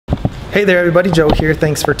Hey there everybody, Joe here.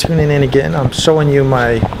 Thanks for tuning in again. I'm showing you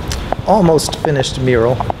my almost finished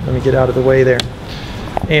mural. Let me get out of the way there.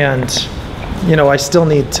 And you know, I still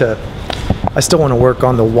want to work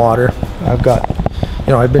on the water.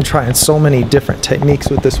 I've been trying so many different techniques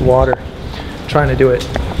with this water, trying to do it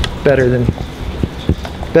better than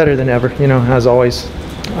ever. You know, as always,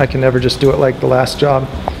 I can never just do it like the last job.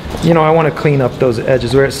 You know, I want to clean up those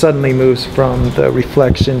edges where it suddenly moves from the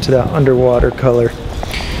reflection to that underwater color.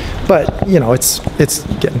 But you know, it's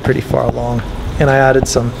getting pretty far along, and I added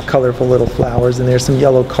some colorful little flowers in there, some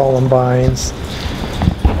yellow columbines,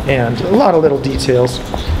 and a lot of little details.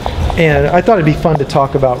 And I thought it'd be fun to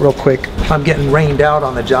talk about real quick. I'm getting rained out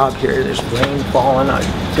on the job here. There's rain falling. I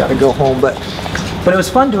got to go home, but it was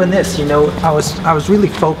fun doing this. You know, I was really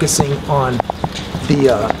focusing on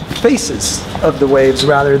the faces of the waves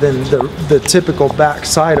rather than the typical back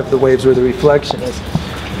side of the waves where the reflection is.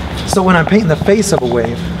 So when I'm painting the face of a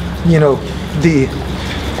wave, you know, the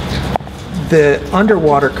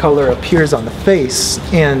underwater color appears on the face,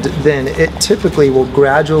 and then it typically will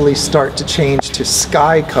gradually start to change to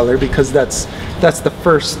sky color, because that's the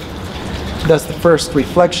first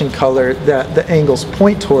reflection color that the angles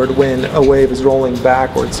point toward when a wave is rolling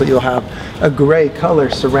backwards. So you'll have a gray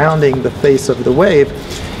color surrounding the face of the wave,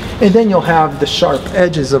 and then you'll have the sharp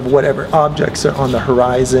edges of whatever objects are on the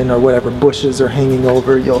horizon or whatever bushes are hanging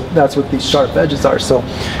over. That's what these sharp edges are. So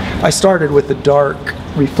I started with the dark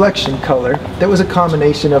reflection color that was a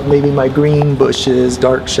combination of maybe my green bushes,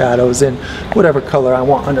 dark shadows, and whatever color I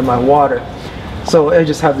want under my water. So I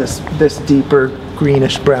just have this deeper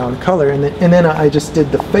greenish brown color, and then I just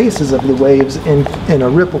did the faces of the waves in a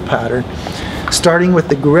ripple pattern, starting with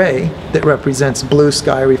the gray that represents blue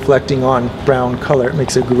sky reflecting on brown color. It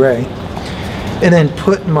makes it gray. And then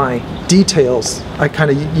put my details, I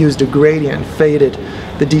kind of used a gradient and faded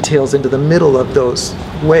the details into the middle of those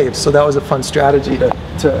waves. So that was a fun strategy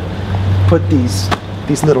to put these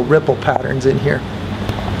little ripple patterns in here.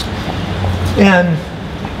 And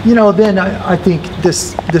you know, then I think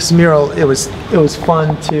this mural, it was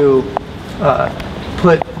fun to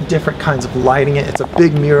put different kinds of lighting in it. It's a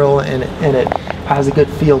big mural, and it has a good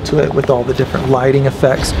feel to it with all the different lighting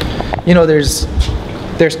effects. You know, there's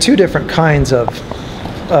two different kinds of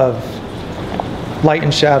light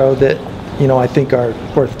and shadow that, you know, I think are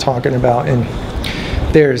worth talking about. And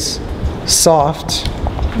there's soft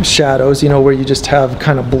shadows, you know, where you just have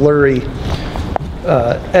kind of blurry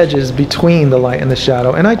edges between the light and the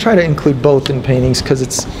shadow. And I try to include both in paintings because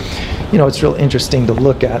it's, you know, it's real interesting to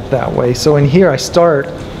look at that way. So in here I start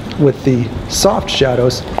with the soft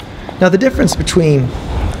shadows. Now the difference between,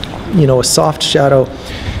 you know, a soft shadow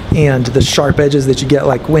and the sharp edges that you get,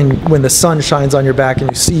 like when the sun shines on your back and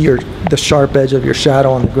you see the sharp edge of your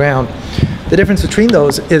shadow on the ground, the difference between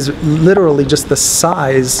those is literally just the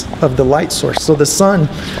size of the light source. So the sun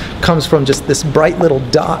comes from just this bright little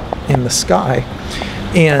dot in the sky,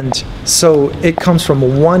 and so it comes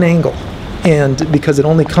from one angle, and because it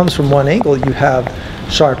only comes from one angle, you have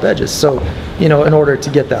sharp edges. So, you know, in order to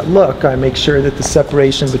get that look, I make sure that the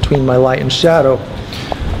separation between my light and shadow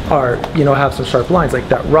are, you know, have some sharp lines, like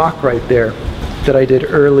that rock right there that I did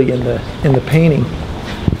early in the painting.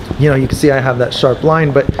 You know, you can see I have that sharp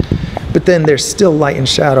line, but then there's still light and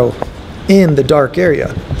shadow in the dark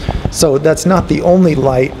area. So that's not the only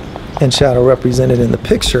light and shadow represented in the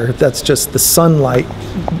picture. That's just the sunlight,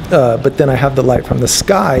 but then I have the light from the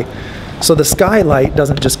sky. So the skylight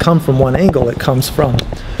doesn't just come from one angle, it comes from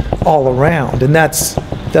all around. And that's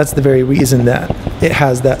the very reason that it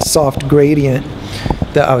has that soft gradient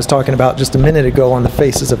that I was talking about just a minute ago on the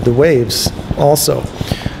faces of the waves also,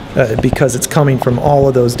 because it's coming from all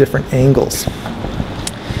of those different angles.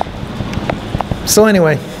 So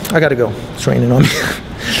anyway, I gotta go. It's raining on me.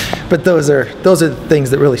 But those are the things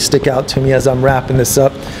that really stick out to me as I'm wrapping this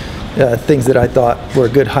up. Things that I thought were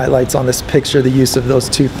good highlights on this picture, the use of those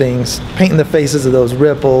two things, painting the faces of those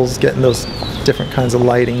ripples, getting those different kinds of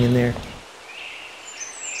lighting in there.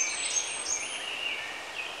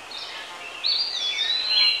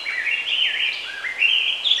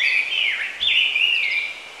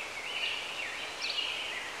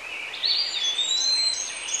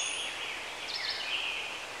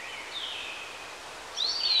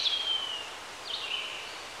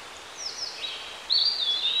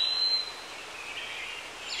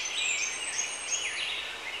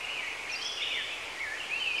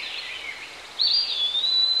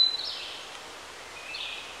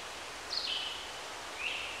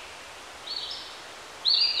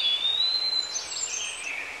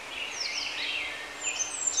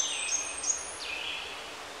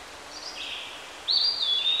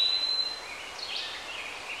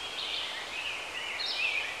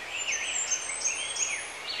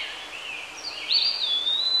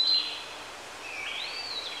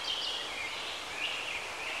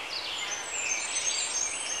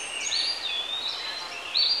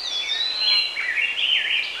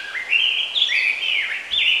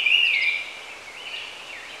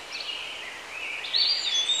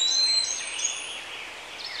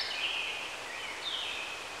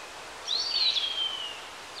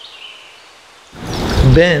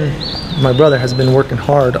 Ben, my brother, has been working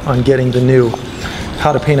hard on getting the new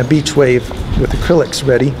How to Paint a Beach Wave with Acrylics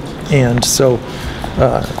ready, and so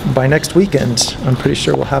by next weekend, I'm pretty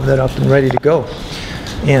sure we'll have that up and ready to go.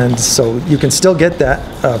 And so you can still get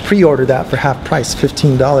that, pre-order that for half price,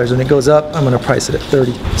 $15. When it goes up, I'm going to price it at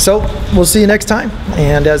 $30. So we'll see you next time.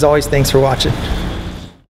 And as always, thanks for watching.